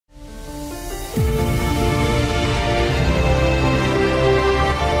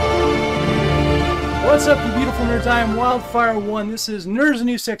What's up, you beautiful nerds? I am Wildfire1. This is Nerds and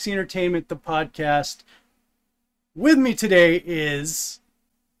New Sexy Entertainment, the podcast. With me today is...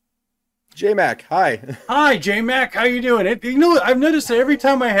 Jmac, hi. Hi, Jmac. How you doing? You know, I've noticed that every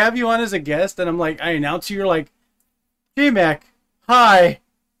time I have you on as a guest, and I'm like, I announce you, you're like, Jmac, hi.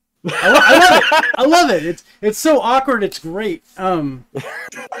 I love it. I love it. It's so awkward. It's great. Because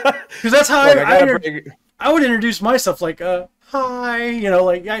that's how I would introduce myself, like, hi. You know,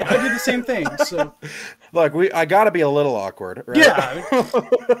 like I do the same thing. So, look, I gotta be a little awkward, right? Yeah.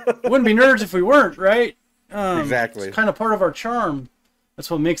 Wouldn't be nerds if we weren't, right? Exactly. It's kind of part of our charm. That's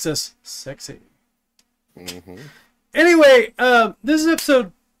what makes us sexy. Mm-hmm. Anyway, this is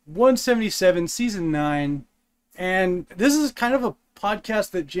episode 177, season 9, and this is kind of a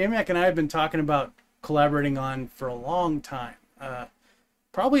podcast that Jmac and I have been talking about collaborating on for a long time.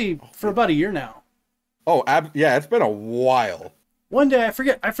 Probably for about a year now. Oh, yeah, it's been a while. One day, I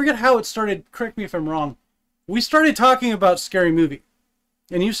forget how it started. Correct me if I'm wrong. We started talking about Scary Movie,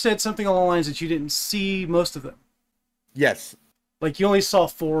 and you said something along the lines that you didn't see most of them. Yes. Like you only saw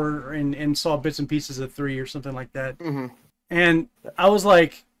 4 and saw bits and pieces of 3 or something like that. Mm-hmm. And I was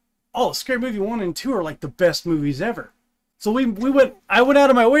like, oh, Scary Movie 1 and 2 are like the best movies ever. So I went out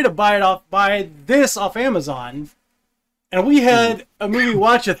of my way to buy this off Amazon, and we had a movie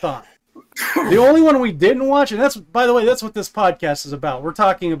watch-a-thon. The only one we didn't watch, and that's, by the way, that's what this podcast is about. We're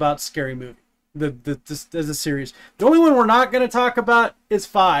talking about Scary Movie, this as a series. The only one we're not going to talk about is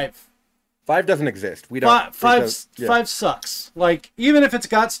 5. 5 doesn't exist. We don't. Five sucks. Like, even if it's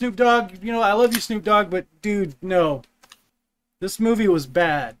got Snoop Dogg, you know, I love you, Snoop Dogg, but dude, no. This movie was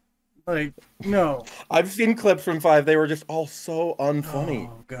bad. Like, no. I've seen clips from 5. They were just all so unfunny.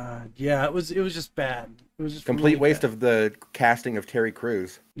 Oh god, yeah, it was just bad. It was just complete really waste bad. of the casting of Terry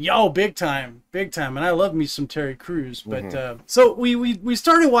Crews. Yo, big time, and I love me some Terry Crews. But so we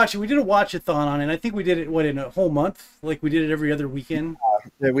started watching. We did a watch-a-thon on it. And I think we did it in a whole month. Like we did it every other weekend.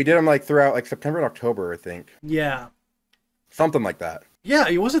 Yeah, we did them like throughout like September and October, I think. Yeah, something like that. Yeah,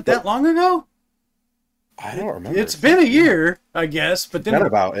 it wasn't that long ago. I don't remember. It's been a year, I guess. But then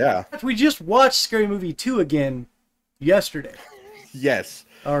we just watched Scary Movie 2 again yesterday. Yes.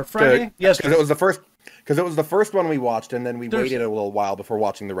 Or Friday. Yesterday. Because it was the first one we watched, and then we waited a little while before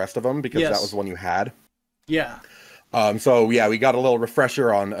watching the rest of them because that was the one you had. Yeah. So yeah, we got a little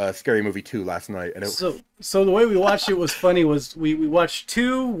refresher on Scary Movie 2 last night, and so the way we watched it was funny. Was we watched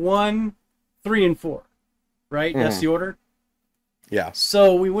 2, 1, 3, and 4, right? That's the order. Yeah.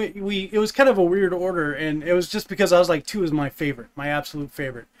 So it was kind of a weird order, and it was just because I was like 2 is my favorite, my absolute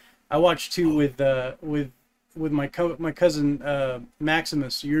favorite. I watched 2 with my cousin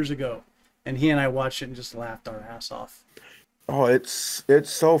Maximus years ago, and he and I watched it and just laughed our ass off. Oh, it's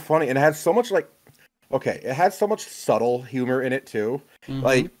so funny, and it had so much it had so much subtle humor in it too. Mm-hmm.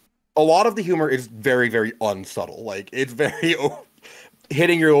 Like a lot of the humor is very, very unsubtle. Like it's very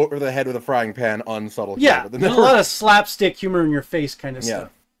hitting you over the head with a frying pan, unsubtle. Yeah, there's a lot of slapstick humor in your face kind of stuff.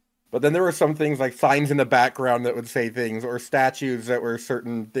 But then there were some things like signs in the background that would say things, or statues that were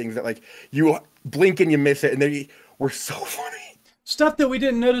certain things that like you blink and you miss it, and they were so funny. Stuff that we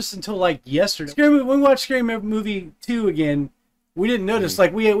didn't notice until like yesterday. When we watched Scary Movie 2 again, we didn't notice.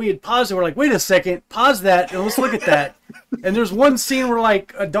 Like we had paused it. We're like, wait a second, pause that, and let's look at that. And there's one scene where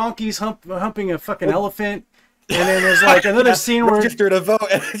like a donkey's humping a fucking elephant. And then there's like another scene where registered a vote,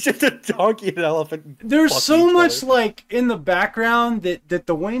 and it's just a donkey and an elephant. There's so much like in the background that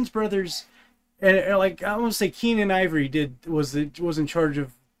the Wayans brothers and like I want to say Keenan Ivory was in charge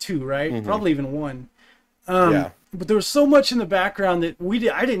of 2, right? Mm-hmm. Probably even 1. But there was so much in the background that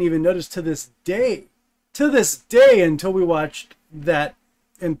I didn't even notice to this day until we watched that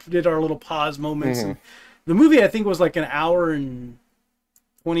and did our little pause moments. Mm-hmm. And the movie I think was like an hour and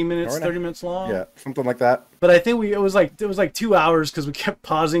 20 minutes, 30 minutes long. Yeah, something like that. But I think it was like 2 hours because we kept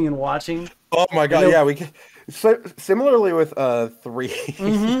pausing and watching. Oh my god, yeah, similarly with 3.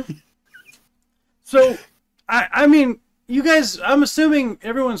 Mm-hmm. So, I mean, you guys, I'm assuming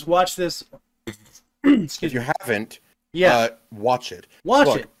everyone's watched this. If you haven't, watch it.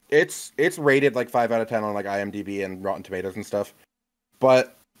 Watch it. It's rated like 5 out of 10 on like IMDb and Rotten Tomatoes and stuff.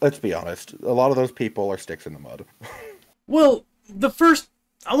 But let's be honest, a lot of those people are sticks in the mud. Well,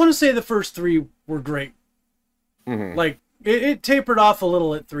 I want to say the first 3 were great. Mm-hmm. Like it tapered off a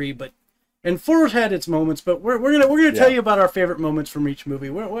little at 3, and 4 had its moments. But we're gonna tell you about our favorite moments from each movie.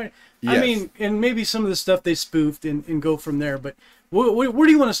 I mean, and maybe some of the stuff they spoofed and go from there. But where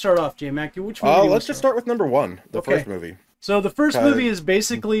do you want to start off, Jmac? Which movie? Let's just start with number 1, the first movie. So the first movie is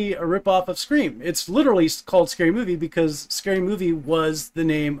basically a ripoff of Scream. It's literally called Scary Movie because Scary Movie was the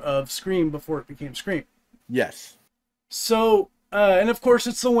name of Scream before it became Scream. Yes. So And of course,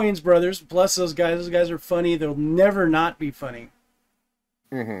 it's the Wayans brothers. Bless those guys. Those guys are funny. They'll never not be funny.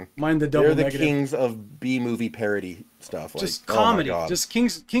 Mind the double They're the negative. kings of B-movie parody stuff. Just like, comedy. Oh my God. Just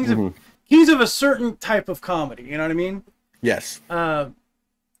kings of a certain type of comedy. You know what I mean? Yes.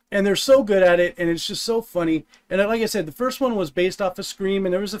 And they're so good at it, and it's just so funny. And like I said, the first one was based off of Scream,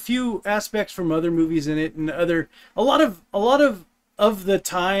 and there was a few aspects from other movies in it, and a lot of the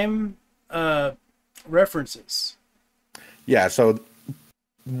time references. Yeah. So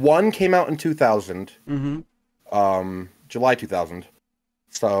 1 came out in 2000, July 2000.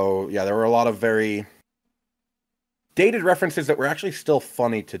 So yeah, there were a lot of very dated references that were actually still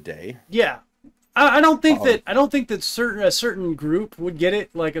funny today. Yeah. I don't think that a certain group would get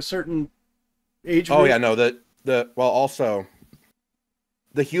it, like a certain age group. Oh yeah, no, also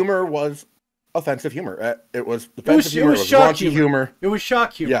the humor was offensive humor. It was offensive humor. It was raunchy humor. It was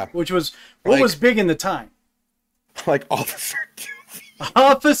shock humor. Yeah. Which was what was big in the time. Like Officer Doofy.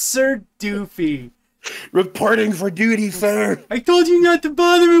 Officer Doofy. Reporting for duty, sir. I told you not to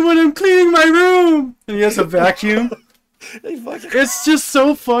bother me when I'm cleaning my room. And he has a vacuum. It's just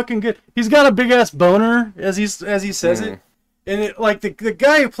so fucking good. He's got a big ass boner as he says it, and it like the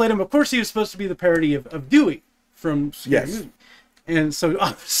guy who played him. Of course, he was supposed to be the parody of Dewey from Scary Movie. And so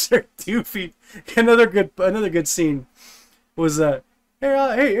Officer Doofy. Another good scene was hey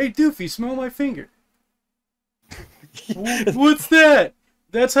Doofy, smell my finger. What's that?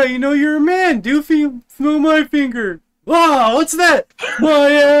 That's how you know you're a man, Doofy. Smell my finger. Wow, what's that? My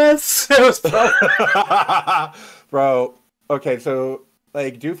ass. That was Bro, okay, so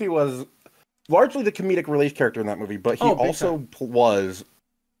like Doofy was largely the comedic relief character in that movie, but he also was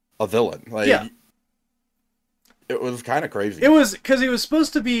a villain. Like, it was kind of crazy. It was because he was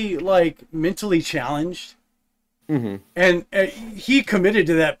supposed to be like mentally challenged, and he committed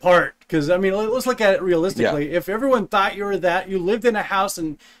to that part. Because I mean, let's look at it realistically. If everyone thought you were that, you lived in a house,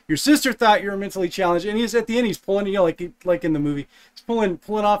 and your sister thought you were mentally challenged, and he's at the end, he's pulling, like in the movie, he's pulling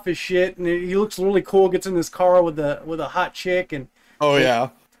off his shit, and he looks really cool. Gets in this car with a hot chick, and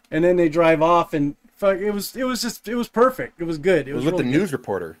and then they drive off, and it was perfect. It was good. It was with really the news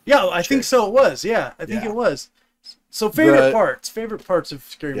reporter. Yeah, I think so. It was. Yeah, I think it was. So favorite parts of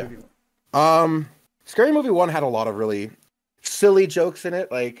Scary Movie 1. Scary Movie 1 had a lot of really silly jokes in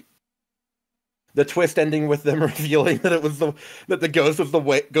it, like the twist ending with them revealing that it was the ghost was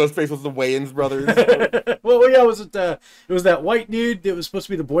Ghostface was the Wayans brothers. Well, yeah, it was that white dude that was supposed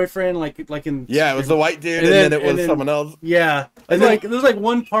to be the boyfriend, like in it was the white dude, and then it was someone else. Yeah, and there's like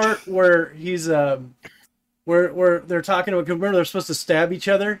one part where he's where they're talking about, remember they're supposed to stab each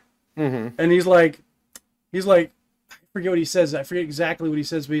other, and he's like, I forget what he says. I forget exactly what he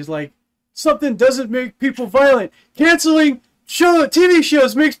says, but he's like, something doesn't make people violent. Canceling TV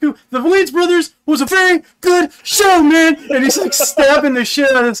shows makes people. The Wayans Brothers was a very good show, man. And he's like stabbing the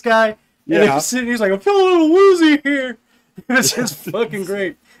shit out of this guy. And he's like, I'm feeling a little woozy here. It's just fucking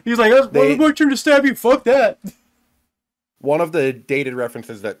great. He's like, it's my turn to stab you. Fuck that. One of the dated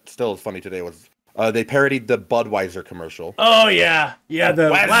references that still is funny today was they parodied the Budweiser commercial. Oh yeah, the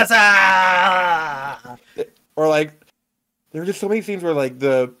Budweiser. Or like, there were just so many scenes where like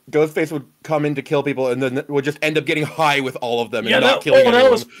the Ghostface would come in to kill people and then would just end up getting high with all of them and not killing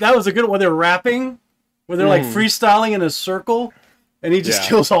anyone. That was a good one. They're rapping, where they're like freestyling in a circle, and he just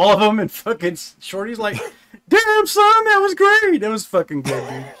kills all of them. And fucking Shorty's like, "Damn son, that was great. That was fucking good,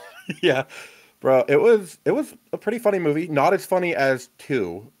 dude." Yeah, bro, it was a pretty funny movie. Not as funny as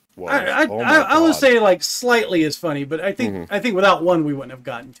 2 was. I would say like slightly as funny, but I think without 1 we wouldn't have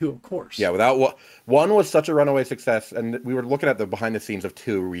gotten 2, of course. Yeah, without 1 was such a runaway success, and we were looking at the behind the scenes of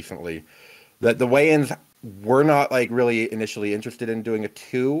 2 recently, that the Wayans were not like really initially interested in doing a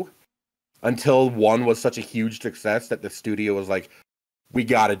 2 until 1 was such a huge success that the studio was like, we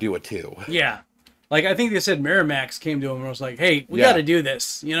got to do a 2. Yeah. Like, I think they said Miramax came to him and was like, hey, we got to do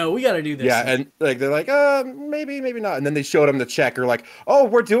this. You know, we got to do this. Yeah, and like they're like, maybe not. And then they showed him the check. Or like, oh,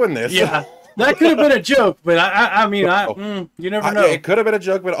 we're doing this. Yeah, that could have been a joke, but I mean, you never know. It could have been a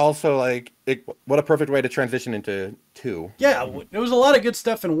joke, but also like, what a perfect way to transition into 2. Yeah, there was a lot of good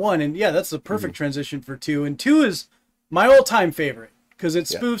stuff in 1, and yeah, that's the perfect transition for 2. And 2 is my all-time favorite because it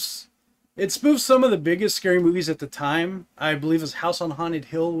spoofs. It spoofs some of the biggest scary movies at the time. I believe it was House on Haunted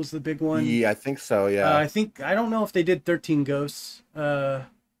Hill was the big one. Yeah, I think so, yeah. I don't know if they did 13 Ghosts. Poltergeist.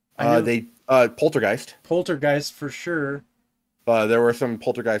 Poltergeist for sure. There were some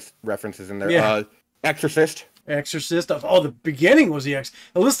Poltergeist references in there. Yeah. Exorcist. The beginning was the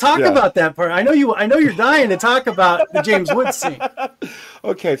Well, let's talk about that part. I know you're dying to talk about the James Woods scene.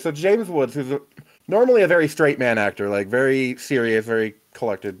 Okay, so James Woods, who's normally a very straight man actor, like very serious, very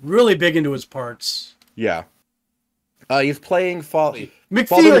collected. Really big into his parts. Yeah. He's playing Father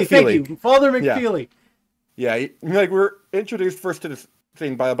McFeely, McFeely. thank you, Father McFeely. Yeah, like we're introduced first to this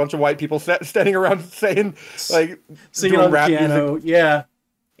thing by a bunch of white people standing around saying, like, Singing doing on the rap piano, music. yeah.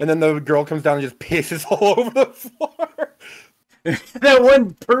 And then the girl comes down and just pisses all over the floor. That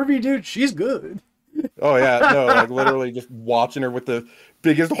one pervy dude, she's good. Oh yeah, no, like literally just watching her with the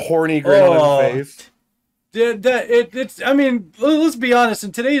biggest horny grin on his face. It's. I mean, let's be honest.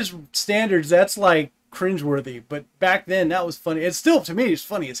 In today's standards, that's like cringeworthy. But back then, that was funny. It's still, to me, it's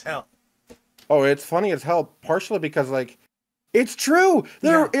funny as hell. Oh, it's funny as hell. Partially because like, it's true.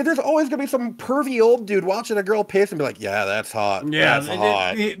 There's always gonna be some pervy old dude watching a girl piss and be like, "Yeah, that's hot. Yeah, that's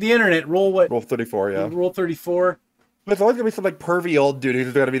hot." The internet rule 34, yeah. Rule 34. But it's always gonna be some like pervy old dude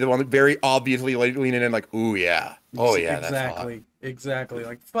who's gonna be the one very obviously like leaning in like, "Ooh yeah, oh yeah, exactly, that's hot." exactly.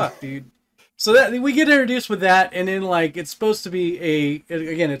 Like fuck, dude. So that we get introduced with that, and then like it's supposed to be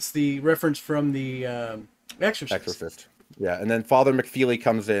it's the reference from the Exorcist. Yeah, and then Father McFeely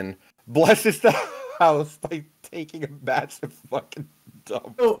comes in, blesses the house by taking a massive fucking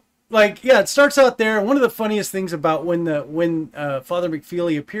dump. So, like, yeah, it starts out there. And one of the funniest things about when Father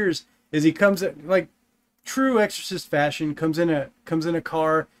McFeely appears is he comes at, like, true Exorcist fashion, comes in a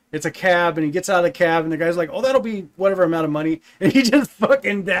car. It's a cab, and he gets out of the cab, and the guy's like, "Oh, that'll be whatever amount of money," and he just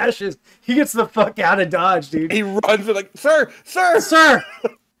fucking dashes. He gets the fuck out of Dodge, dude. He runs and like, "Sir!"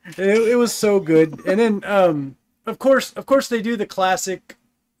 It was so good. And then, of course, they do the classic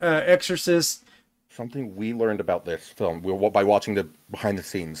Exorcist. Something we learned about this film by watching the behind the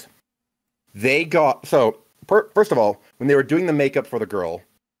scenes. They got first of all, when they were doing the makeup for the girl,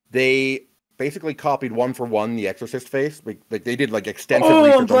 they basically copied one for one the Exorcist face. Like they did like extensive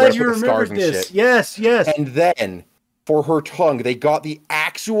research I'm glad on you where to put the stars and remembered this. shit. Yes. And then for her tongue, they got the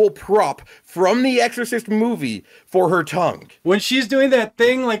actual prop from the Exorcist movie for her tongue. When she's doing that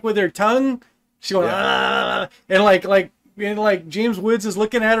thing like with her tongue, she's going and like James Woods is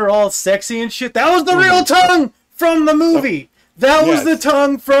looking at her all sexy and shit. That was the real tongue from the movie. That was the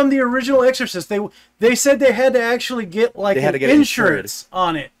tongue from the original Exorcist. They said they had to actually get like insurance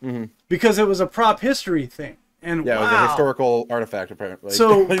on it because it was a prop history thing. And it was a historical artifact apparently.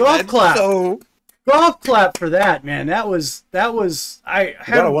 So golf clap for that, man. That was I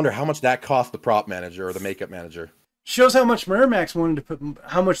gotta wonder how much that cost the prop manager or the makeup manager. Shows how much Miramax wanted to put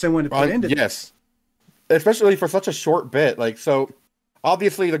into this. Yes. Especially for such a short bit. Like, so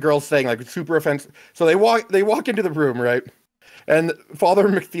obviously the girl's saying like super offensive. So they walk into the room, right? And Father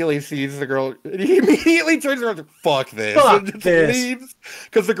McFeely sees the girl, and he immediately turns around and says, "Fuck this!" And leaves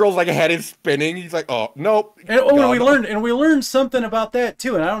because the girl's like head is spinning. He's like, "Oh nope." And we learned something about that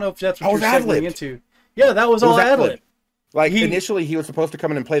too. And I don't know if that's what you're segueing into. Yeah, that was all ad-lib. Like initially, he was supposed to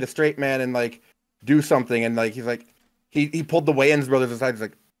come in and play the straight man and like do something, and like he's like he pulled the Wayans brothers aside. He's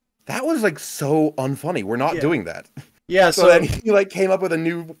like, "That was like so unfunny. We're not doing that." Yeah, so then he like came up with a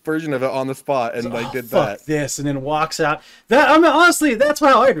new version of it on the spot and like did that. Fuck this, and then walks out. That I mean, honestly, that's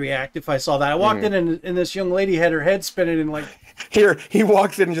how I'd react if I saw that. I walked in and this young lady had her head spinning and like. Here he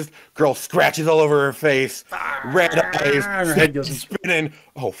walks in and just girl scratches all over her face, red eyes, her head goes spinning.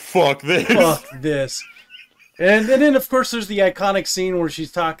 Oh fuck this! Fuck this! And then of course there's the iconic scene where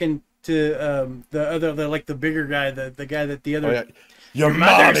she's talking to the bigger guy, the guy that the other. Oh, yeah. Your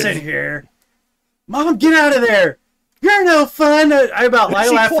mother's in here. Mom, get out of there! You're no fun. I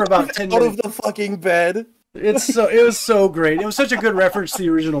laughed for about 10 minutes. Out of the fucking bed. It was so great. It was such a good reference to the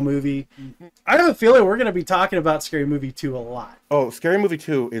original movie. I have a feeling we're going to be talking about Scary Movie 2 a lot. Oh, Scary Movie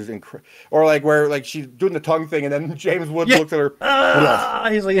 2 is incredible. Or like where like she's doing the tongue thing and then James Woods looks at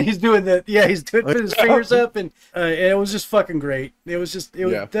her. He's doing putting his fingers up and it was just fucking great.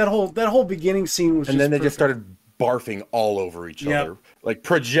 That whole beginning scene was. And then they just started barfing all over each other, like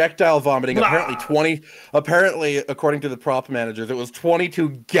projectile vomiting. Apparently, according to the prop managers, it was 22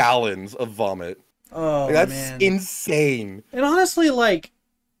 gallons of vomit. Oh, like, that's man. insane. And honestly, like,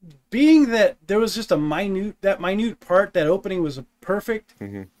 being that there was just a minute part, that opening was perfect,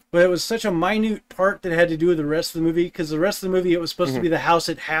 but it was such a minute part that had to do with the rest of the movie, because the rest of the movie, it was supposed to be the house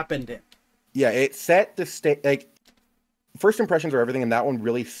it happened in. Yeah, it set the stage. Like, first impressions are everything, and that one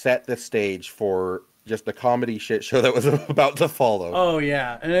really set the stage for just the comedy shit show that was about to follow. Oh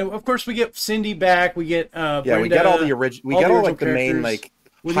yeah, and of course we get Cindy back. We get Brenda, we get all the original. We get all like the main like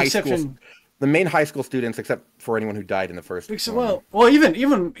high school, the main high school students, except for anyone who died in the first. Well, even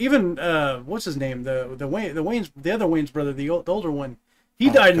what's his name? The other Wayne's brother, the older one. He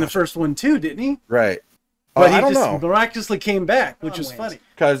died in the first one too, didn't he? Right. But he just miraculously came back, which was funny.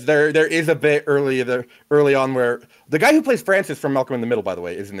 Because there is a bit early on where the guy who plays Francis from Malcolm in the Middle, by the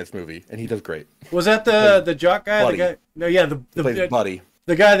way, is in this movie, and he does great. Was that the jock guy? Buddy. The guy? No, yeah, He plays Buddy.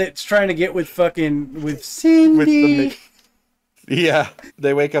 The guy that's trying to get with Cindy. Yeah,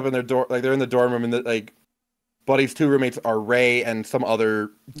 they wake up in their door, like they're in the dorm room, and like Buddy's two roommates are Ray and some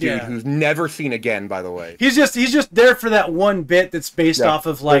other dude who's never seen again. By the way, he's just there for that one bit that's based off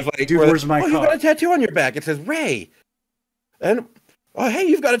of like dude, where's my car? You've got a tattoo on your back. It says Ray, and hey,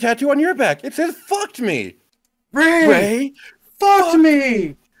 you've got a tattoo on your back. It says fucked me. Ray, fucked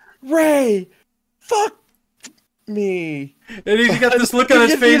me. Ray, fuck me. And he's got this look on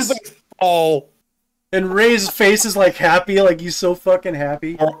his face. Like, oh. And Ray's face is like happy, like he's so fucking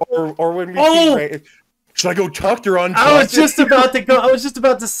happy. Or when we see Ray, should I go tucked or untucked? I was just about to go. I was just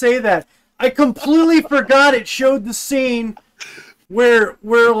about to say that. I completely forgot it showed the scene where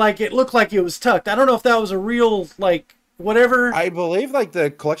like it looked like it was tucked. I don't know if that was a real like whatever. I believe like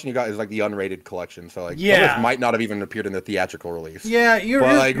the collection you got is like the unrated collection, so like some of this might not have even appeared in the theatrical release. Yeah,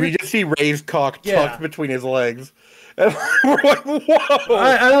 we just see Ray's cock tucked between his legs. And we're like, whoa!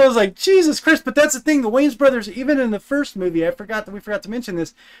 I was like, Jesus Christ! But that's the thing. The Wayans brothers, even in the first movie, we forgot to mention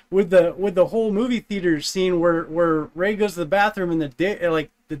this with the whole movie theater scene where Ray goes to the bathroom and the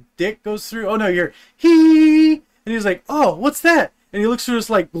dick goes through. Oh no, and he's like, oh, what's that? And he looks through this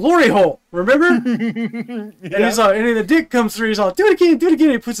like glory hole. Remember? And he's all, and then the dick comes through. He's all, do it again.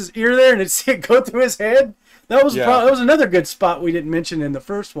 He puts his ear there and it's go through his head. That was that was another good spot we didn't mention in the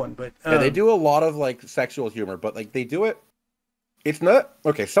first one, but they do a lot of like sexual humor, but like they do it. It's not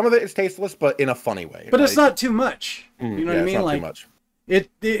okay. Some of it is tasteless, but in a funny way. But it's not too much. You know what I mean? It's not like too much.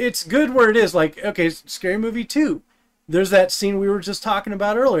 It's good where it is. Like okay, Scary Movie 2. There's that scene we were just talking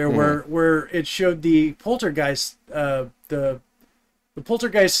about earlier where it showed the poltergeist, the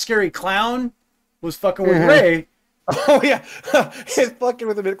poltergeist scary clown was fucking with Ray. Oh yeah, he's fucking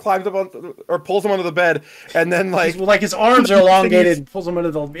with him. It climbs up on or pulls him under the bed, and then like his arms are elongated, and pulls him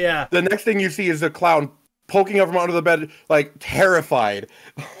under the The next thing you see is the clown poking up from under the bed, like terrified.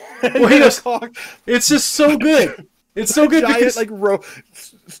 It's just so good. It's so good because like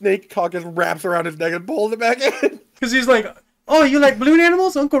snake cock just wraps around his neck and pulls it back in. Because he's like, "Oh, you like balloon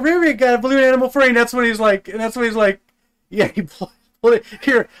animals? Uncle Ray got a balloon animal for you." And that's when he's like, "Yeah, he."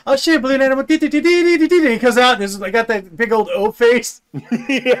 Here, I'll show you a balloon animal. He comes out and I got that big old O face.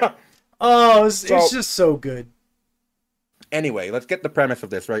 Yeah. Oh, it's just so good. Anyway, let's get the premise of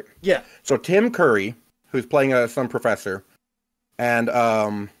this, right? Yeah. So Tim Curry, who's playing some professor,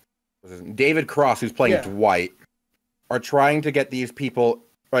 and David Cross, who's playing Dwight, are trying to get these people,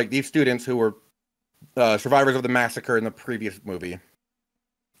 like these students who were survivors of the massacre in the previous movie,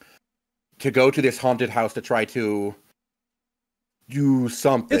 to go to this haunted house to try to do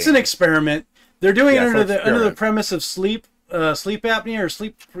something. It's an experiment. They're doing it under the premise of sleep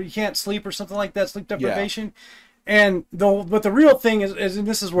apnea or you can't sleep or something like that, sleep deprivation. And but the real thing is and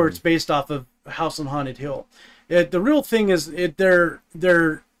this is where it's based off of House on Haunted Hill. The real thing is they're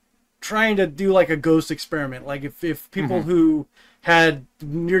trying to do like a ghost experiment. Like if people who had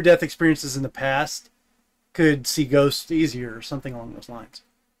near-death experiences in the past could see ghosts easier or something along those lines.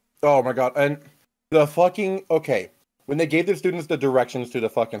 Oh my god. And the fucking when they gave the students the directions to the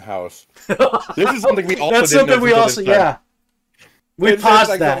fucking house, this is something we also That's something we also we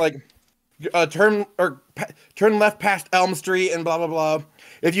paused that. Like turn left past Elm Street and blah blah blah.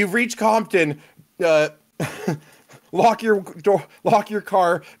 If you've reached Compton, lock your door, lock your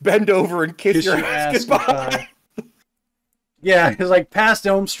car, bend over and kiss your ass goodbye. Yeah, it was like past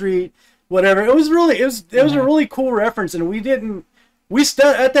Elm Street, whatever. It was a really cool reference, and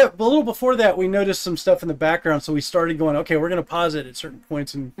at that a little before that we noticed some stuff in the background, so we started going, okay, we're gonna pause it at certain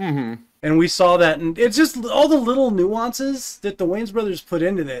points, and we saw that, and it's just all the little nuances that the Wayans brothers put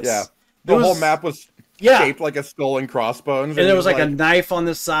into this. Yeah, the whole map was shaped like a skull and crossbones, and there was like a knife on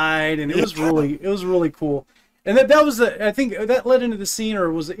the side, and it was really cool. And that was I think that led into the scene,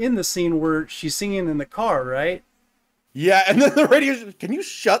 or was in the scene where she's singing in the car, right? Yeah, and then the radio, can you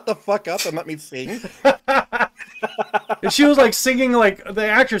shut the fuck up and let me sing? And she was like singing, like the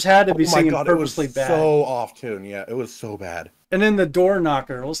actors had to be singing purposely bad. So off tune, yeah, it was so bad. And then the door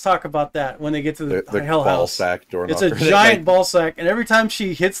knocker. Let's talk about that when they get to the Hell ball House. Sack door knocker. It's a giant ball sack, and every time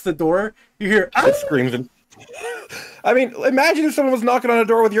she hits the door, you hear it screams. And I mean, imagine if someone was knocking on a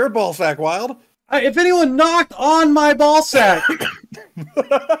door with your ball sack, Wild. If anyone knocked on my ball sack,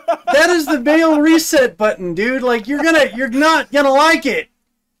 that is the mail reset button, dude. Like you're not gonna like it.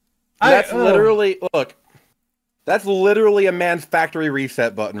 That's literally a man's factory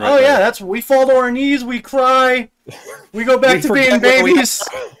reset button, right? Oh yeah, we fall to our knees, we cry, we go back to being babies.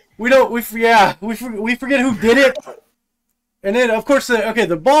 We forget who did it. And then of course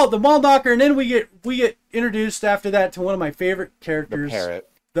the ball knocker, and then we get introduced after that to one of my favorite characters,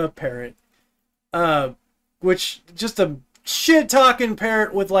 the parrot. Which just a shit talking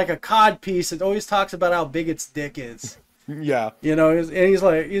parrot with like a cod piece that always talks about how big its dick is. Yeah. You know, and he's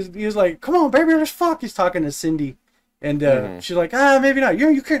like, come on, baby, let's fuck. He's talking to Cindy. And she's like, maybe not.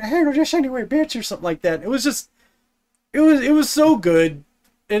 You can't handle this anyway, bitch, or something like that. It was just, it was so good.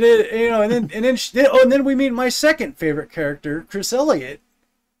 And and then we meet my second favorite character, Chris Elliott.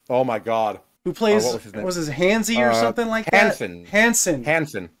 Oh my God. Who plays, what was his name? was his Hansy or something like Hansen. that?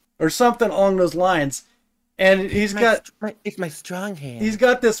 Hansen. Or something along those lines. And it's my strong hand. He's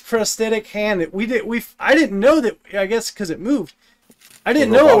got this prosthetic hand that I didn't know that, I guess because it moved. I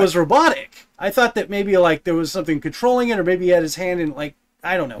didn't know it was robotic. I thought that maybe like there was something controlling it, or maybe he had his hand in, like,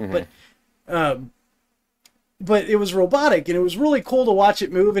 I don't know. But it was robotic, and it was really cool to watch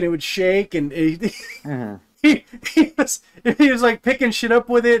it move, and it would shake, and he was like picking shit up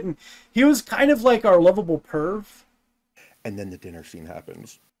with it, and he was kind of like our lovable perv. And then the dinner scene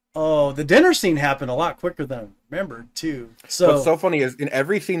happens. Oh, the dinner scene happened a lot quicker than I remembered too. So what's so funny is in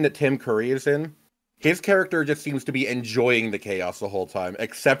every scene that Tim Curry is in, his character just seems to be enjoying the chaos the whole time,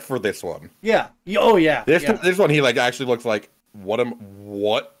 except for this one. Yeah. Oh yeah. This one, he like actually looks like, what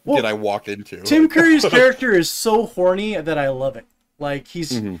did I walk into? Tim Curry's character is so horny that I love it. Like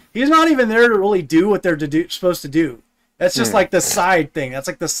he's not even there to really do what they're supposed to do. That's just like the side thing. That's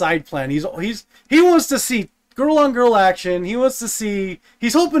like the side plan. He wants to see girl on girl action.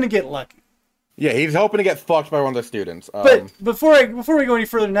 He's hoping to get lucky. Yeah, he's hoping to get fucked by one of the students. But before we go any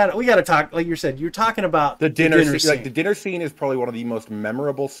further than that, we got to talk. Like you said, you're talking about the dinner scene. Like the dinner scene is probably one of the most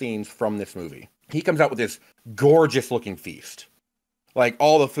memorable scenes from this movie. He comes out with this gorgeous looking feast. Like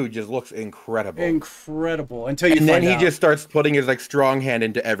all the food just looks incredible. Incredible until then he just starts putting his like strong hand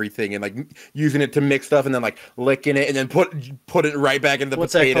into everything and like using it to mix stuff and then like licking it and then put it right back into the potatoes.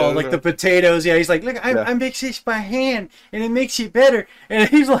 What's that called? Like the potatoes. Yeah, he's like, look, I mix this by hand and it makes it better. And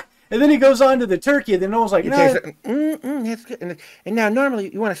he's like, and then he goes on to the turkey, and then Noel's like, no. That's good. And now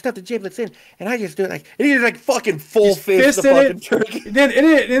normally you want to stuff the giblets in, and I just do it like, and he's like fucking full fist the fucking turkey. And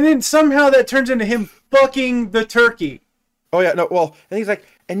then somehow that turns into him fucking the turkey. Oh yeah, no, well, and he's like,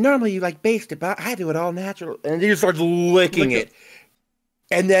 and normally you like baste it, but I do it all natural. And he just starts licking it.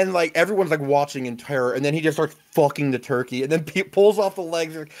 And then like everyone's like watching in terror, and then he just starts fucking the turkey, and then pulls off the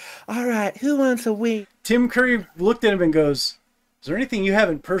legs. Like, all right, who wants a wing? Tim Curry looked at him and goes, is there anything you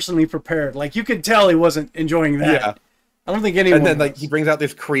haven't personally prepared? Like you could tell he wasn't enjoying that. Yeah. I don't think anyone. And then like he brings out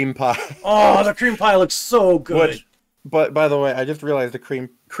this cream pie. Oh, the cream pie looks so good. But by the way, I just realized the cream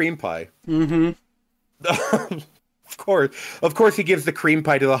pie. Mm-hmm. Of course, he gives the cream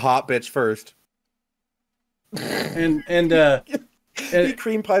pie to the hot bitch first. And he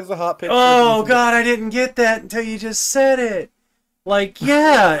cream pies the hot bitch. Oh God, I didn't get that until you just said it. Like,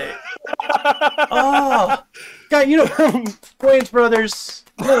 yeah. Oh, God, you know, Wayans Brothers,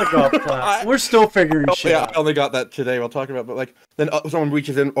 another golf class. We're still figuring shit out. I only got that today while talking about, but like, then someone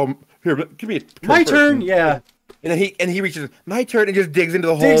reaches in. Here, give me my turn. Yeah. And then he reaches my turn and just digs into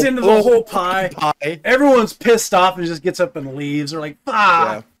the whole pie. Everyone's pissed off and just gets up and leaves. They're like,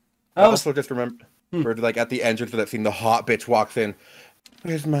 ah. Yeah. I also just remember, like at the entrance of that scene, the hot bitch walks in.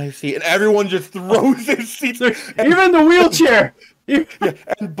 Where's my seat? And everyone just throws their seats. Even the wheelchair. Yeah,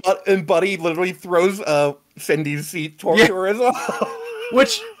 and Buddy literally throws Cindy's seat towards her as well.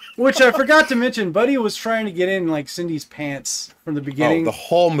 Which I forgot to mention, Buddy was trying to get in like Cindy's pants from the beginning. Oh, the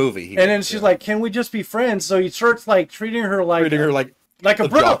whole movie. And then she's like, "Can we just be friends?" So he starts like treating her like a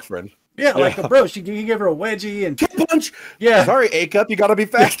bro friend. Yeah, like a bro. He gave her a wedgie and punch. Yeah. Sorry, A-cup, you gotta be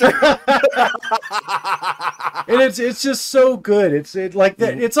faster. And it's just so good. It's like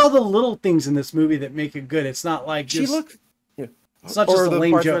that. It's all the little things in this movie that make it good. It's not like just. It's not just the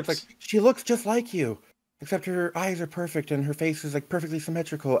lame jokes. Like, she looks just like you, except her eyes are perfect and her face is like perfectly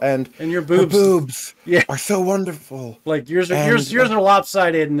symmetrical, and your boobs are so wonderful. Like yours are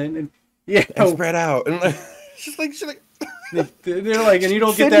lopsided and spread out, and she's like they're like, and you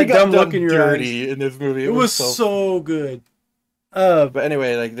don't get that dumb look in your eyes. In this movie, it was so good. But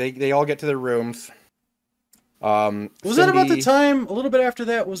anyway, like they all get to their rooms. Was that about the time? A little bit after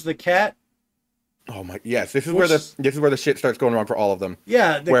that was the cat. Oh my! Yes, this is where the shit starts going wrong for all of them.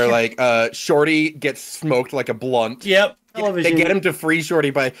 Yeah, where Shorty gets smoked like a blunt. Yep. They get him to free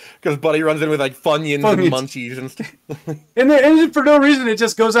Shorty because Buddy runs in with like Funyuns and munchies and stuff. and then for no reason it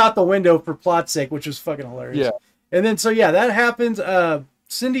just goes out the window for plot's sake, which was fucking hilarious. Yeah. And then that happens.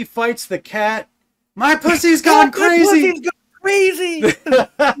 Cindy fights the cat. My pussy's gone crazy. My pussy's gone crazy.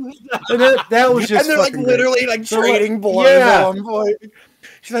 And that was just. And they're like literally like trading blows at one point.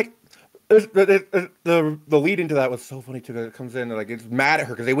 She's like. The lead into that was so funny too. That it comes in and like it's mad at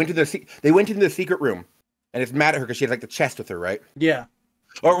her because they went into the secret room, and it's mad at her because she has like the chest with her, right? Yeah.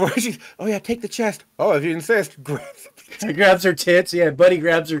 Or where she's, oh yeah, take the chest. Oh, if you insist. He grabs her tits. Yeah, Buddy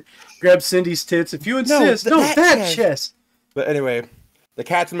grabs Cindy's tits. If you insist, no, that chest. But anyway, the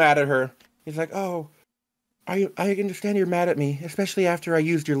cat's mad at her. He's like, oh, I understand you're mad at me, especially after I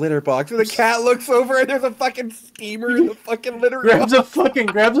used your litter box. And the cat looks over and there's a fucking steamer in the fucking litter grabs box.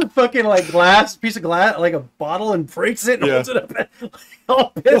 grabs a fucking like piece of glass, like a bottle, and breaks it and holds it up, all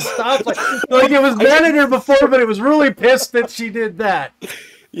pissed off, like it was mad at her before, but it was really pissed that she did that.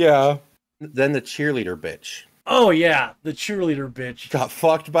 Yeah. Then the cheerleader bitch. Oh yeah, the cheerleader bitch Got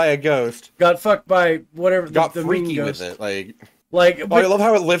fucked by a ghost. got fucked by whatever. Got the freaky mean ghost. with it, like. I love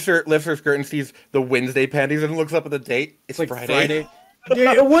how it lifts her skirt and sees the Wednesday panties and looks up at the date. It's like Friday.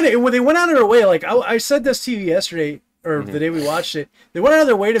 Yeah, when they went out of their way, like I said this to you yesterday or the day we watched it. They went out of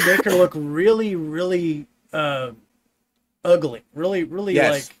their way to make her look really, really ugly, really, really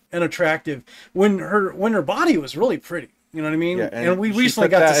like unattractive. When her body was really pretty. You know what I mean? Yeah, and we she recently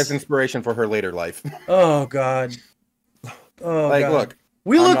took got that to as inspiration for her later life. Oh God. Oh like, God. look,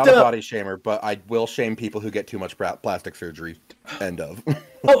 I'm not a body shamer, but I will shame people who get too much plastic surgery. End of.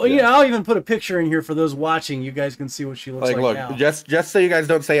 Oh yeah, I'll even put a picture in here for those watching. You guys can see what she looks like look, now. just so you guys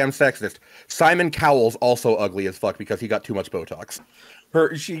don't say I'm sexist. Simon Cowell's also ugly as fuck because he got too much Botox.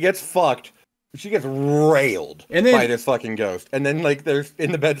 She gets fucked. She gets railed by this fucking ghost, and then like there's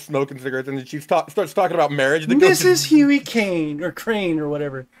in the bed smoking cigarettes, and then she starts talking about marriage. The ghost Mrs. Huey Crane or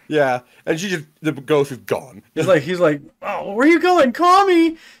whatever. Yeah, and the ghost is gone. He's like, oh, where you going? Call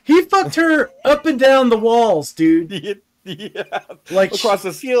me. He fucked her up and down the walls, dude. Yeah, like across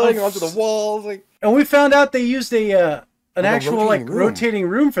the ceiling, onto the walls. Like, and we found out they used an actual rotating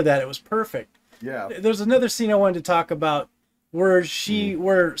room for that. It was perfect. Yeah. There's another scene I wanted to talk about where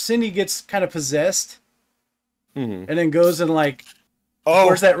Cindy gets kind of possessed, and then goes and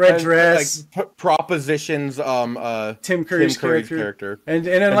wears that red dress. Like, propositions Tim Curry's character. And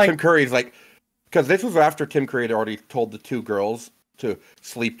then Tim Curry's like, because this was after Tim Curry had already told the two girls to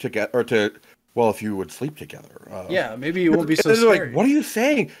sleep together, or if you would sleep together. Yeah, maybe it won't be so scary. Like, what are you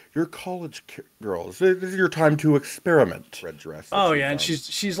saying? You're college girls. This is your time to experiment. Red dress. Oh yeah, and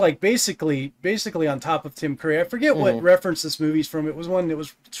she's like basically on top of Tim Curry. I forget what reference this movie's from. It was one that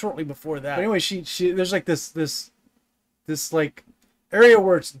was shortly before that. But anyway, she there's like this like area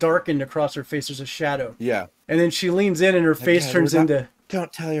where it's darkened across her face. There's a shadow. Yeah. And then she leans in and her face turns into.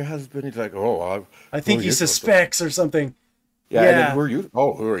 Don't tell your husband. He's like, oh, I think he suspects or something. Yeah, and then who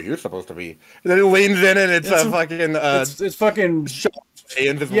are you supposed to be? And then he leans in and it's fucking it's fucking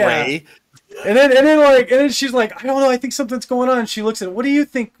and it's Ray. And then she's like, I don't know, I think something's going on. She looks at it, what do you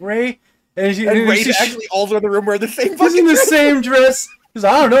think, Ray? And Ray's actually also in the room wearing the same fucking he's in the same dress. He's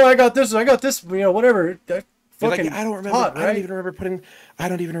like, I don't know, I got this, whatever. Fucking I don't remember hot, right? I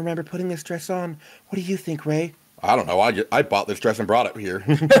don't even remember putting this dress on. What do you think, Ray? I don't know. I bought this dress and brought it here.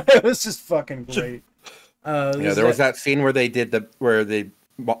 It was just fucking great. There was that scene where they did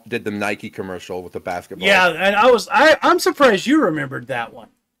the Nike commercial with the basketball. Yeah, and I'm surprised you remembered that one.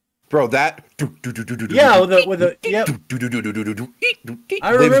 Bro, that yeah, with the yep.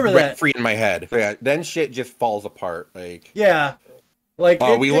 I remember that free in my head. Yeah, then shit just falls apart. Like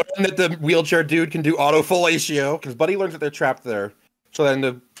we learned that the wheelchair dude can do autofellatio because Buddy learns that they're trapped there. So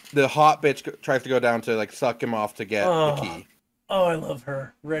then the hot bitch tries to go down to suck him off to get the key. Oh, I love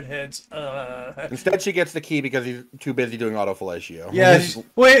her. Redheads. Instead, she gets the key because he's too busy doing autofellatio. Yeah.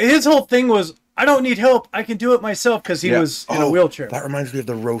 His whole thing was, I don't need help. I can do it myself because he was in a wheelchair. That reminds me of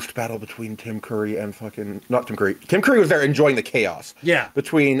the roast battle between Tim Curry and not Tim Curry. Tim Curry was there enjoying the chaos. Yeah.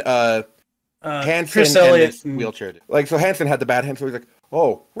 Between Hanson and this wheelchair. So Hanson had the bad hand, so he's like,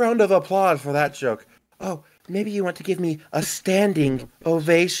 oh, round of applause for that joke. Oh, maybe you want to give me a standing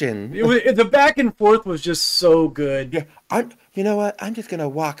ovation. The back and forth was just so good. Yeah, you know what? I'm just gonna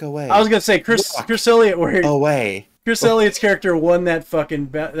walk away. I was gonna say Chris Elliott. Chris Elliott's character won that fucking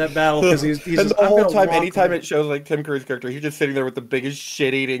that battle because he's and the whole time. Anytime it shows Tim Curry's character, he's just sitting there with the biggest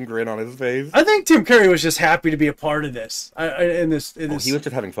shit-eating grin on his face. I think Tim Curry was just happy to be a part of this. He was just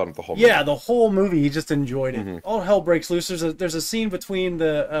having fun with the whole movie. Yeah, the whole movie. He just enjoyed it. All hell breaks loose. There's a scene between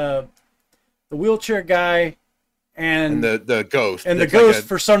the wheelchair guy and the ghost. And the ghost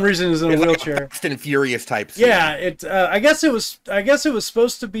for some reason is in a wheelchair. Like Fast and Furious type scene. Yeah, I guess it was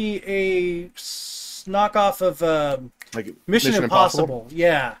supposed to be a knockoff of Mission Impossible.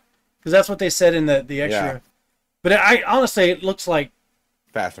 Yeah, because that's what they said in the extra. Yeah. But honestly, it looks like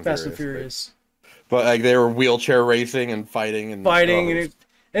Fast and Furious. But they were wheelchair racing and fighting and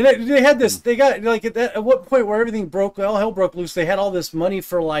they had this. They got at what point where everything broke, all hell broke loose. They had all this money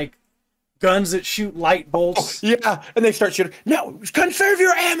for guns that shoot light bolts. Oh, yeah, and they start shooting. No, conserve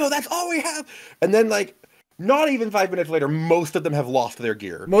your ammo. That's all we have. And then not even 5 minutes later, most of them have lost their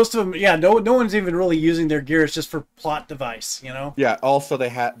gear. Most of them, yeah, no one's even really using their gear. It's just for plot device, you know? Yeah, also they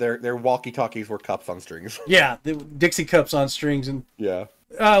had their walkie-talkies were cups on strings. Yeah, the Dixie cups on strings, and yeah.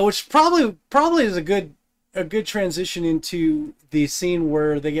 Which probably is a good transition into the scene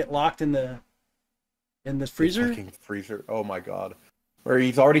where they get locked in the freezer. The fucking freezer. Oh my god. Where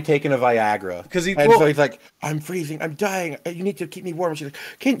he's already taken a Viagra. So he's like, I'm freezing, I'm dying, you need to keep me warm. And she's like,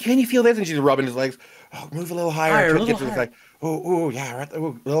 can you feel this? And she's rubbing his legs. Oh, move a little higher. He's like, oh, yeah, right.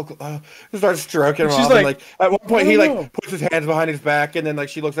 Starts stroking him off. Like, at one point he like puts his hands behind his back, and then like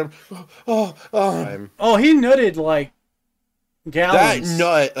she looks at him. Oh, he nutted like gallons. That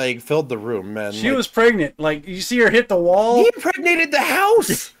nut like filled the room, man. She was pregnant. Like, you see her hit the wall. He impregnated the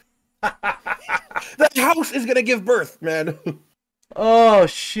house. That house is gonna give birth, man. Oh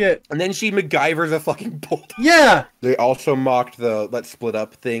shit! And then she MacGyver's a fucking bolt. Yeah. They also mocked the let's split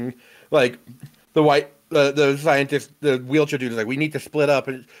up thing. Like the scientist, the wheelchair dude is like, we need to split up.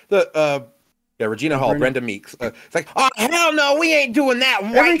 And Regina Hall, Brenda Meeks. It's like, oh hell no, we ain't doing that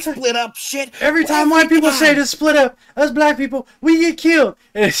split up shit. Every time white people say to split up, us black people, we get killed.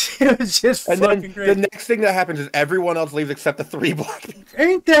 And it was just fucking crazy. The next thing that happens is everyone else leaves except the 3 black people.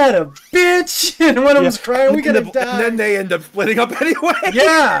 Ain't that a bitch? And one of them's crying, we gotta die. And then they end up splitting up anyway.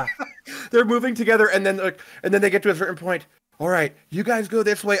 Yeah. They're moving together, and then they get to a certain point. All right, you guys go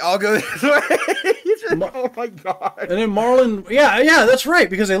this way, I'll go this way. Oh my god! And then Marlon, yeah, that's right,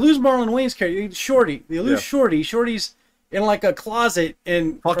 because they lose Marlon Wayne's character, Shorty. They lose Shorty. Shorty's in like a closet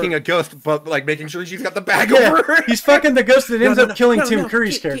and fucking a ghost, but like making sure she's got the bag over her. He's fucking the ghost that ends up killing Tim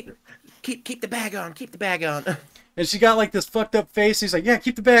Curry's character. Keep the bag on. Keep the bag on. And she got like this fucked up face. He's like, yeah,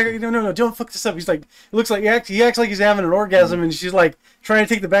 keep the bag. No, don't fuck this up. He's like, it looks like he acts like he's having an orgasm, and she's like trying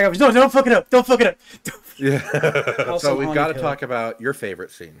to take the bag off. He's, no, don't fuck it up. Don't fuck it up. Yeah. So we've got to talk about your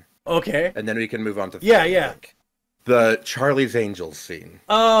favorite scene. Okay. And then we can move on to the Charlie's Angels scene.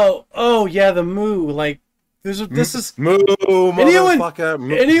 Oh yeah, the moo. Like this is moo,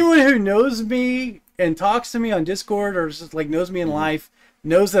 motherfucker. Anyone who knows me and talks to me on Discord or just like knows me in life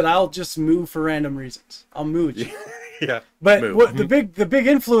knows that I'll just moo for random reasons. I'll mooch. Yeah. But what the big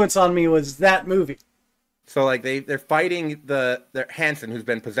influence on me was that movie. So like they're fighting the Hanson, who's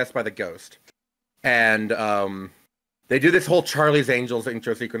been possessed by the ghost, and they do this whole Charlie's Angels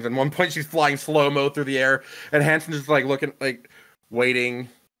intro sequence. At one point, she's flying slow-mo through the air, and Hanson's just like looking, like waiting,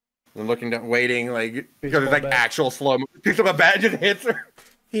 and looking down, waiting, like because it's like actual slow-mo. Picks up a bat and just hits her.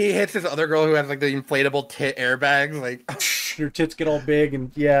 He hits this other girl who has like the inflatable tit airbags, like her tits get all big,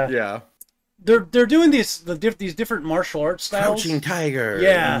 and yeah. They're doing these different martial arts styles. Crouching tiger.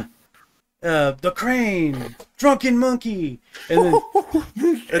 Yeah. The crane, drunken monkey, and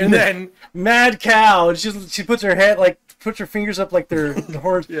then mad cow. And she puts her head puts her fingers up like they're the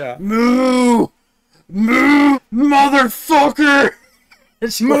horns. Yeah. Moo, motherfucker.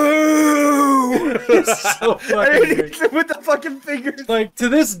 Moo. It's so fucking great. With the fucking fingers. Like to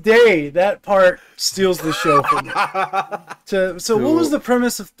this day, that part steals the show for me. So what was the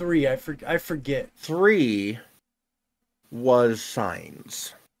premise of 3? I forget. 3 was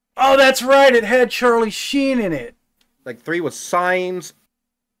Signs. Oh, that's right. It had Charlie Sheen in it. Like 3 was Signs,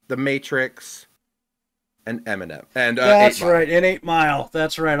 The Matrix, and Eminem. And that's right. And 8 Mile.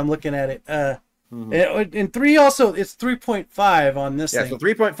 That's right. I'm looking at it. And 3 also, it's 3.5 on this thing. Yeah, so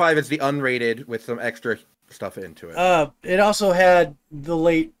 3.5 is the unrated with some extra stuff into it. It also had the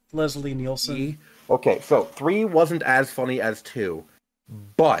late Leslie Nielsen. Okay, so 3 wasn't as funny as 2,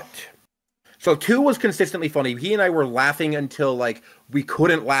 but so 2 was consistently funny. He and I were laughing until like we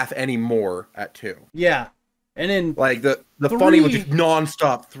couldn't laugh anymore at 2. Yeah, and then like the funny was just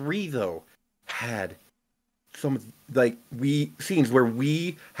nonstop. 3 though had some like scenes where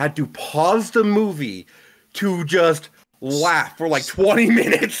we had to pause the movie to just laugh for like 20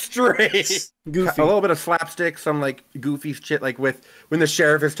 minutes straight. Goofy. A little bit of slapstick, some like goofy shit, like with when the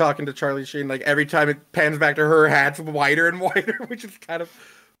sheriff is talking to Charlie Sheen, like every time it pans back to her hat's wider and wider, which is kind of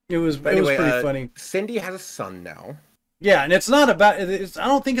it was pretty funny. Cindy has a son now. Yeah, and it's not about I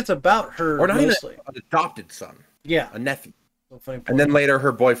don't think it's about her or not mostly. Even an adopted son. Yeah. A nephew. So and then later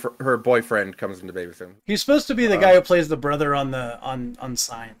her boyfriend comes into babysit. He's supposed to be the guy who plays the brother on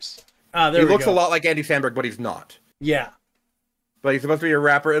Signs. He looks a lot like Andy Samberg, but he's not. Yeah. But he's supposed to be a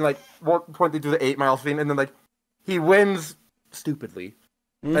rapper, and like 1 do the 8 Mile scene, and then like he wins stupidly,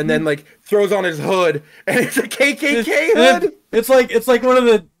 and then like throws on his hood, and it's a KKK hood. It's like one of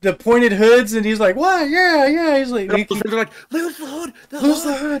the pointed hoods, and he's like, "What? Yeah." He's like, they're like, "Lose the hood, the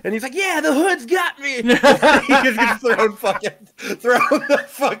hood," and he's like, "Yeah, the hood's got me." He just gets thrown the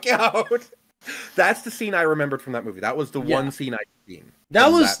fuck out. That's the scene I remembered from that movie. That was the one scene I'd seen. That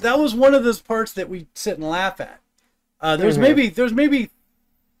was one of those parts that we sit and laugh at. There's maybe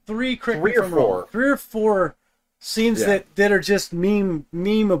three or four scenes that are just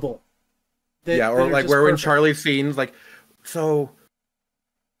memeable. Or like where in Charlie's scenes, like, so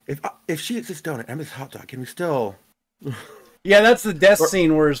if she eats this donut and this hot dog, can we still? Yeah, that's the death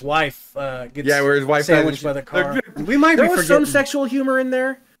scene where his wife gets where his wife sandwiched by the car. We might there be was forgetting. some sexual humor in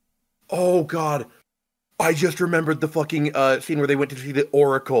there. Oh God, I just remembered the fucking scene where they went to see the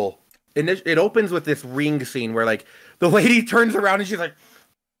Oracle. And it opens with this ring scene where like the lady turns around and she's like,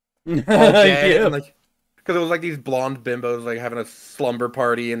 all dead, and, like, because it was like these blonde bimbos like having a slumber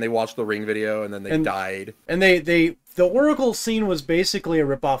party and they watched the Ring video and then they died. And the Oracle scene was basically a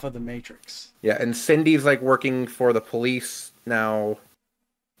ripoff of The Matrix. Yeah, and Cindy's like working for the police now,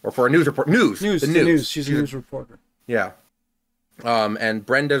 or for a news report. News. She's a news reporter. Yeah. And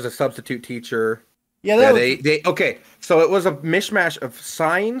Brenda's a substitute teacher. Yeah, okay. So it was a mishmash of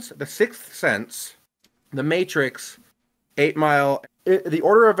Signs, The Sixth Sense, The Matrix, 8 Mile. The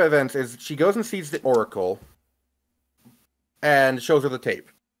order of events is she goes and sees the Oracle and shows her the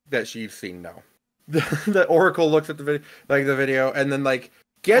tape that she's seen now. The Oracle looks at the video and then like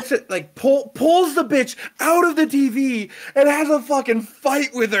gets it, like pulls the bitch out of the TV and has a fucking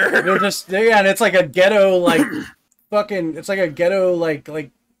fight with her. And it's like a ghetto like fucking. It's like a ghetto like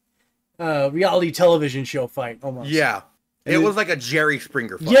reality television show fight almost. Yeah. It was like a Jerry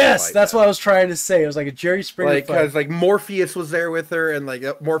Springer fight. Yes, that's what I was trying to say. It was like a Jerry Springer fight. Because like Morpheus was there with her, and like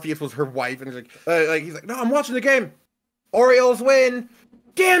Morpheus was her wife, and he's like, no, I'm watching the game. Orioles win.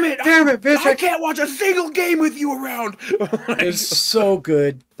 Damn it, bitch! I can't watch a single game with you around. It's so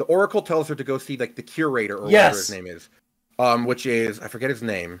good. The Oracle tells her to go see like the curator or whatever his name is, which is I forget his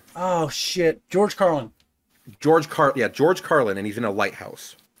name. Oh shit, George Carlin. George Carlin, and he's in a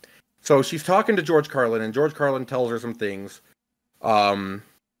lighthouse. So she's talking to George Carlin, and George Carlin tells her some things, that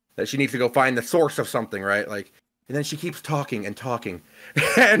she needs to go find the source of something, right? Like, and then she keeps talking and talking,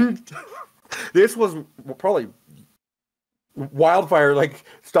 and this was probably Wildfire like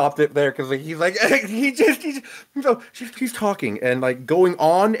stopped it there because like, he's like so she's talking and like going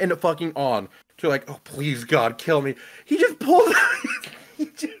on and fucking on to like, oh please God kill me. He just pulls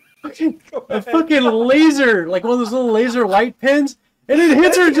a fucking laser, like one of those little laser light pins. And it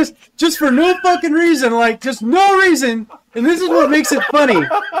hits her just for no fucking reason, like just no reason. And this is what makes it funny.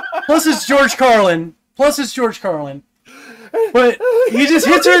 Plus it's George Carlin. But he just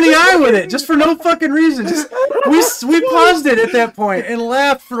hits her in the eye with it, just for no fucking reason. We paused it at that point and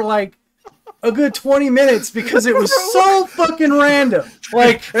laughed for like a good 20 minutes because it was so fucking random.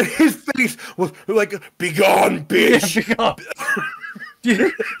 Like, and his face was like, "Begone, bitch!" Yeah, begone.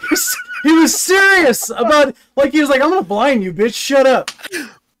 Dude, he was serious about, like, he was like, I'm gonna blind you, bitch, shut up.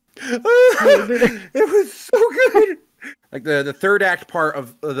 It was so good. Like the third act part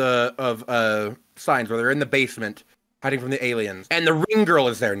of Signs, where they're in the basement hiding from the aliens, and the Ring girl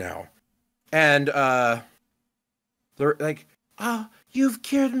is there now, and they're like, "Oh, you've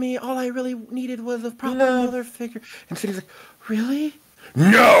cured me. All I really needed was a proper mother figure." And Cindy's like, "Really?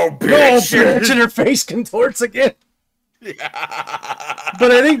 No, bitch!" And her face contorts again. Yeah.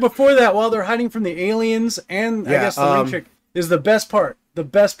 But I think before that, while they're hiding from the aliens and I guess the ring chick, is the best part. The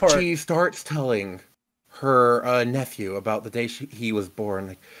best part. She starts telling her nephew about the day he was born.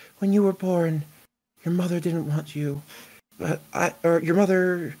 Like, when you were born, your mother didn't want you, but your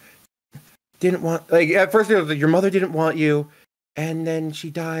mother didn't want. Like at first, it was like, your mother didn't want you, and then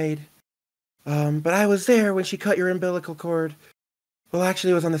she died. But I was there when she cut your umbilical cord. Well,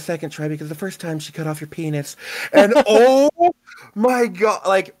 actually, it was on the second try because the first time she cut off your penis. And oh my God,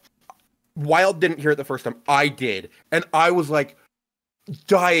 like, Wild didn't hear it the first time. I did. And I was like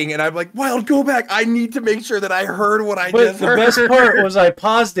dying. And I'm like, Wild, go back. I need to make sure that I heard what I just heard. But the best part was I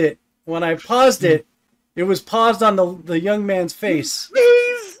paused it. When I paused it, it was paused on the young man's face.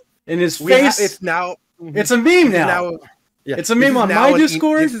 And his face. It's now. It's a meme now. Yeah. It's a meme on my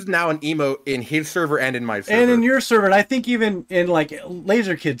Discord. This is now an emote in his server and in my server. And in your server. And I think even in like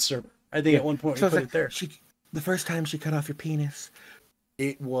Laser Kid's server. I think at one point we put it there. The first time she cut off your penis.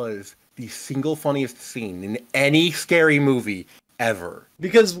 It was the single funniest scene in any scary movie ever.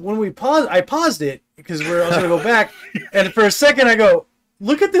 Because when I paused it because I was going to go back. And for a second I go,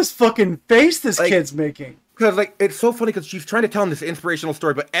 look at this fucking face this kid's making. Because like it's so funny because she's trying to tell him this inspirational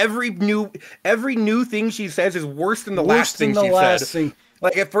story, but every new thing she says is worse than the last thing she said.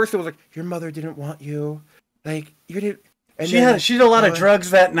 Like at first it was like, your mother didn't want you, like you did. And she did a lot of drugs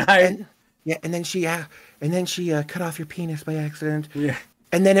that night. And then she cut off your penis by accident. Yeah.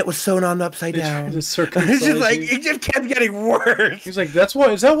 and then it was sewn on upside down. It's just like it just kept getting worse. He's like, that's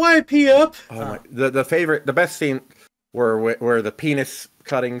why. Is that why I pee up? Oh my! The best scene were the penis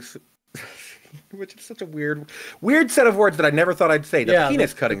cuttings, which is such a weird set of words that I never thought I'd say. The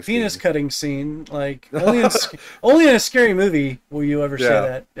penis cutting scene. Penis cutting scene, like only in a scary movie will you ever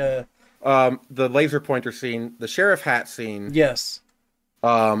say that. The laser pointer scene, the sheriff hat scene. Yes.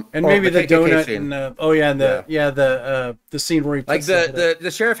 And maybe the donut scene. The scene where he puts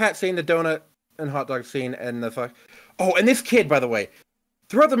the sheriff hat scene, the donut and hot dog scene, and and this kid, by the way,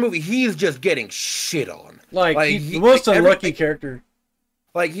 throughout the movie, he's just getting shit on. He's the most unlucky character.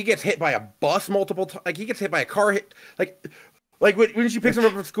 Like he gets hit by a bus multiple times. Like he gets hit by a car. Like when she picks him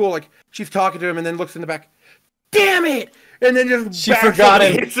up from school, like she's talking to him and then looks in the back. Damn it! And then just she forgot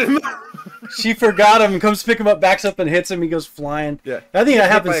him. Hits him. She forgot him. Comes to pick him up, backs up and hits him. He goes flying. Yeah, I think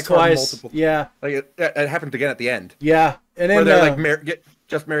that happens twice. Yeah, like it happens again at the end. Yeah, and then where they're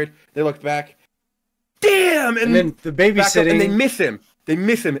just married. They look back. Damn! And then the babysitting, and they miss him.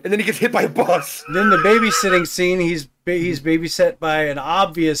 And then he gets hit by a bus. Then the babysitting scene. He's babysat by an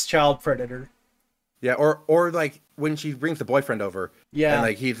obvious child predator. Yeah, or like when she brings the boyfriend over. Yeah, and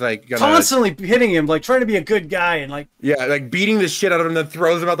like he's like constantly hitting him, like trying to be a good guy, and like like beating the shit out of him, then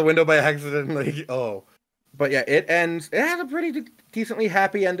throws him out the window by accident. Like but yeah, it ends. It has a pretty decently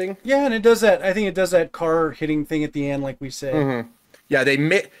happy ending. Yeah, and it does that. I think it does that car hitting thing at the end, like we said. Mm-hmm. Yeah,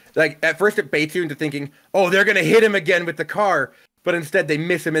 at first it baits you into thinking, oh, they're gonna hit him again with the car, but instead they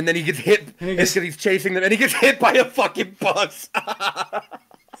miss him, and then he gets hit because he's chasing them, and he gets hit by a fucking bus.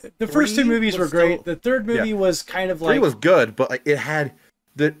 The first two movies were great. The third movie was kind of like... 3 was good, but like it had...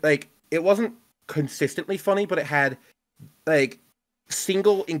 it wasn't consistently funny, but it had like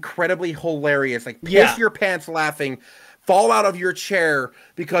single incredibly hilarious, like piss your pants laughing, fall out of your chair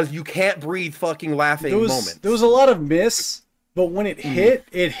because you can't breathe fucking laughing moments. There was a lot of miss, but when it hit,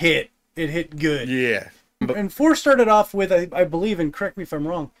 it hit good. Yeah. And 4 started off with, I believe, and correct me if I'm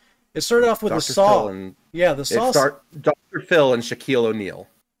wrong, it started off with the Saw. The Saw. Dr. Phil and Shaquille O'Neal.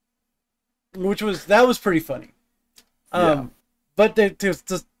 That was pretty funny. But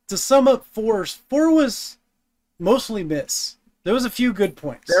to sum up 4 was mostly miss. There was a few good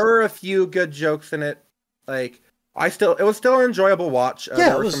points. There were a few good jokes in it. Like it was still an enjoyable watch.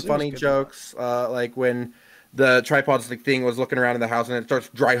 There were some funny jokes. Like when the tripod's thing was looking around in the house and it starts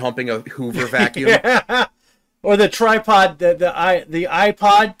dry humping a Hoover vacuum. Yeah. Or the tripod, the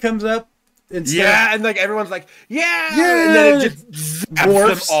iPod comes up. And like everyone's like, yeah, and then it just zaps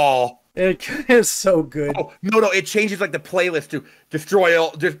them all. It is so good. Oh no! It changes like the playlist to destroy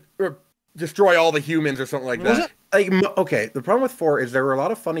all the humans or something like that. Okay, the problem with 4 is there were a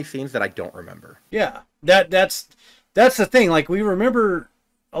lot of funny scenes that I don't remember. Yeah, that's the thing. Like we remember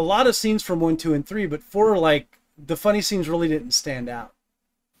a lot of scenes from 1, 2, and 3, but 4, like the funny scenes really didn't stand out.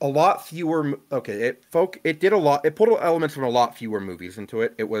 A lot fewer. Okay, it did a lot. It put elements from a lot fewer movies into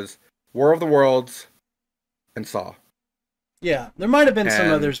it. It was War of the Worlds and Saw. Yeah, there might have been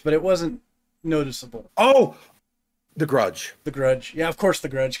some others, but it wasn't noticeable. Oh, The Grudge. The Grudge. Yeah, of course The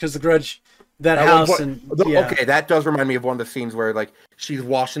Grudge, because The Grudge, that house Okay, that does remind me of one of the scenes where like she's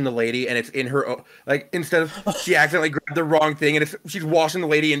washing the lady and it's in her like instead of she accidentally grabbed the wrong thing and she's washing the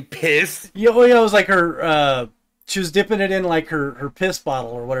lady in piss. Yeah, well, yeah, it was like her she was dipping it in like her piss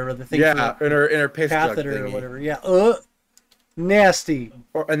bottle or whatever the thing. Yeah, in her piss catheter or whatever. Yeah, nasty.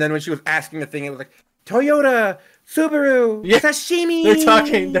 And then when she was asking the thing, it was like Toyota, Subaru, sashimi. They're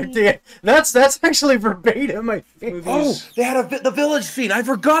talking. That's actually verbatim. I think. Oh, they had the village scene. I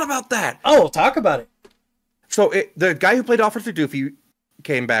forgot about that. Oh, we'll talk about it. So the guy who played Officer Doofy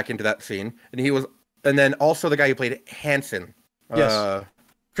came back into that scene, and then also the guy who played Hanson. Yes.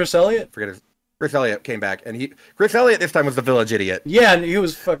 Chris Elliott. Chris Elliott came back, and Chris Elliott this time was the village idiot. Yeah, and he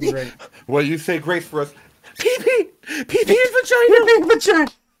was fucking great. Well, you say grace for us. Pee-pee is vagina.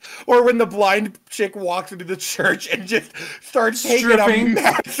 Or when the blind chick walks into the church and just starts taking a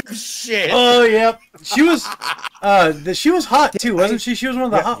massive shit. Oh, yeah. She was hot, too, wasn't she? She was one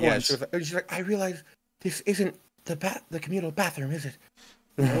of the hot ones. She's like, I realize this isn't the communal bathroom, is it?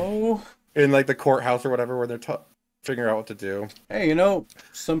 No. In, like, the courthouse or whatever where they're figuring out what to do. Hey,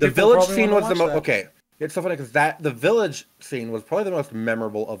 some the people village scene was the most... Okay, it's so funny because the village scene was probably the most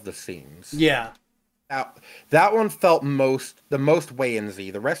memorable of the scenes. Yeah. That one felt the most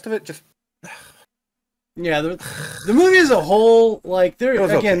Wayans-y. The rest of it just... Yeah, the movie as a whole, like, there were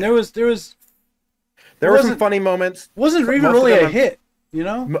some funny moments. Wasn't even really a hit,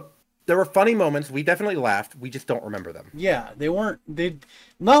 There were funny moments. We definitely laughed. We just don't remember them. Yeah, they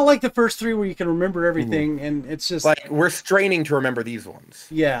not like the first 3 where you can remember everything, and it's just... Like, we're straining to remember these ones.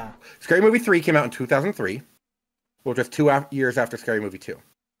 Yeah. Scary Movie 3 came out in 2003. which was years after Scary Movie 2.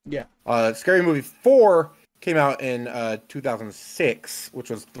 Yeah. Scary Movie 4 came out in 2006, which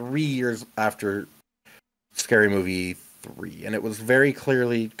was 3 years after Scary Movie 3, and it was very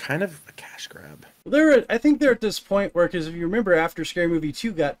clearly kind of a cash grab. I think they're at this point where, because if you remember, after Scary Movie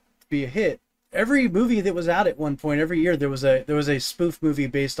 2 got to be a hit, every movie that was out at one point, every year there was a spoof movie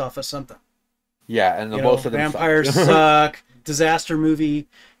based off of something. Yeah, and most of them vampires suck, disaster movie,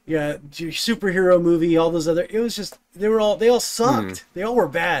 yeah, superhero movie, all those other. It was just they all sucked. They all were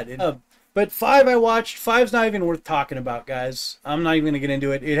bad. But 5 I watched. 5's not even worth talking about, guys. I'm not even gonna get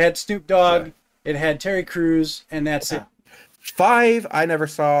into it. It had Snoop Dogg, it had Terry Crews, and that's it. 5 I never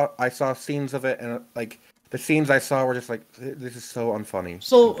saw. I saw scenes of it, and like the scenes I saw were just like, this is so unfunny.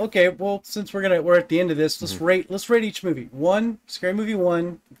 So okay, well, since we're at the end of this, let's rate each movie. Scary Movie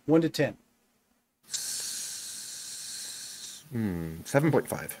 1 to 10.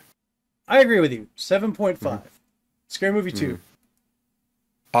 7.5. I agree with you. 7.5. Scary Movie 2.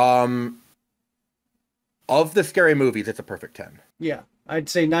 Of the scary movies, it's a perfect 10. Yeah, I'd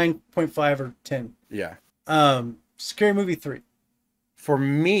say 9.5 or 10. Yeah. Scary Movie 3. For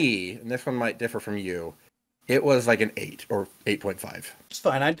me, and this one might differ from you, it was like an 8 or 8.5. It's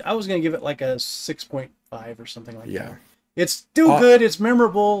fine. I was going to give it like a 6.5 or something like that. Yeah. It's still good. It's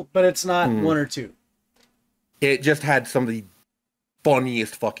memorable, but it's not 1 or 2. It just had some of the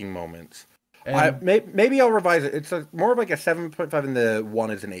funniest fucking moments. Maybe I'll revise it. It's more of like a 7.5 and the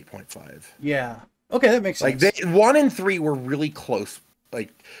 1 is an 8.5. Yeah. Okay, that makes sense. Like 1 and 3 were really close.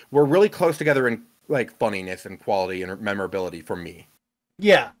 Like, we're really close together in like funniness and quality and memorability for me.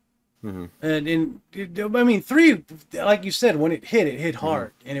 Yeah. And I mean, 3, like you said, when it hit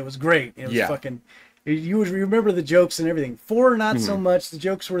hard, and it was great. It was fucking. You remember the jokes and everything. 4, not so much. The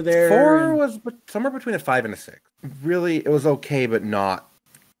jokes were there. 4 was somewhere between a 5 and a 6. Really, it was okay, but not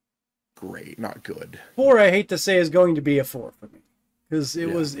great, not good. 4, I hate to say, is going to be a 4 for me, because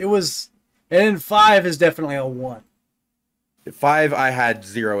it was, and then 5 is definitely a 1. 5, I had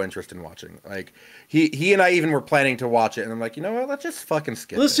zero interest in watching. Like he and I even were planning to watch it, and I'm like, you know what? Let's just fucking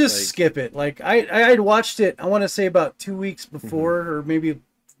skip it. Let's just skip it. Like I'd watched it. I want to say about 2 weeks before, or maybe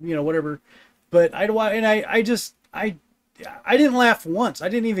whatever. But I didn't laugh once. I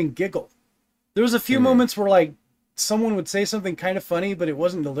didn't even giggle. There was a few moments where like someone would say something kind of funny, but it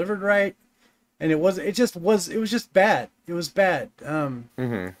wasn't delivered right, and it was just bad. It was bad.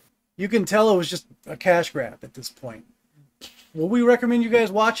 You can tell it was just a cash grab at this point. Will we recommend you guys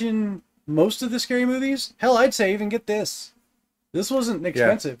watching most of the scary movies? Hell, I'd say even get this. This wasn't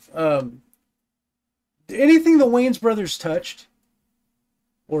expensive. Anything the Wayans brothers touched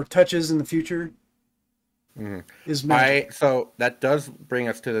or touches in the future is magic. So that does bring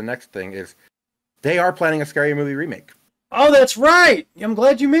us to the next thing, is they are planning a Scary Movie remake. Oh, that's right. I'm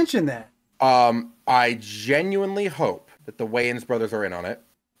glad you mentioned that. I genuinely hope that the Wayans brothers are in on it.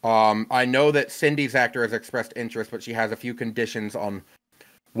 I know that Cindy's actor has expressed interest, but she has a few conditions on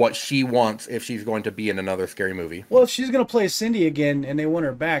what she wants if she's going to be in another scary movie. Well, if she's going to play Cindy again and they want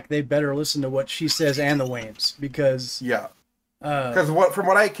her back, they better listen to what she says and the Wayans, because because from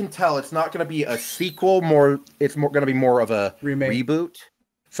what I can tell, it's not going to be a sequel. It's going to be more of a reboot.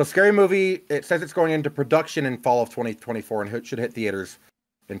 So Scary Movie, it says it's going into production in fall of 2024 and it should hit theaters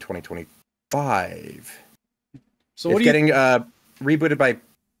in 2025. So it's getting rebooted by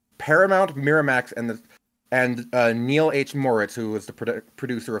Paramount, Miramax, and Neil H. Moritz, who was the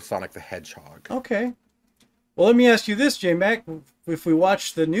producer of Sonic the Hedgehog. Okay. Well, let me ask you this, Jmac. If we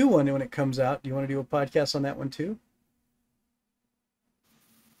watch the new one when it comes out, do you want to do a podcast on that one too?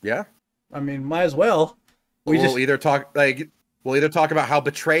 Yeah. I mean, might as well. We'll either talk about how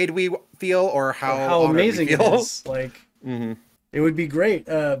betrayed we feel or how amazing we feel. It is. Like, it would be great.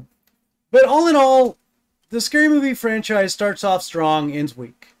 But all in all, the Scary Movie franchise starts off strong, ends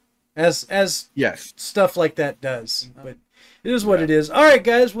weak. As stuff like that does. But it is what it is. All right,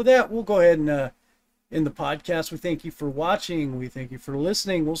 guys, with that, we'll go ahead and end the podcast. We thank you for watching. We thank you for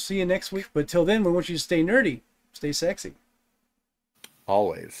listening. We'll see you next week. But till then, we want you to stay nerdy, stay sexy.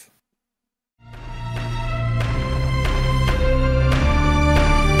 Always.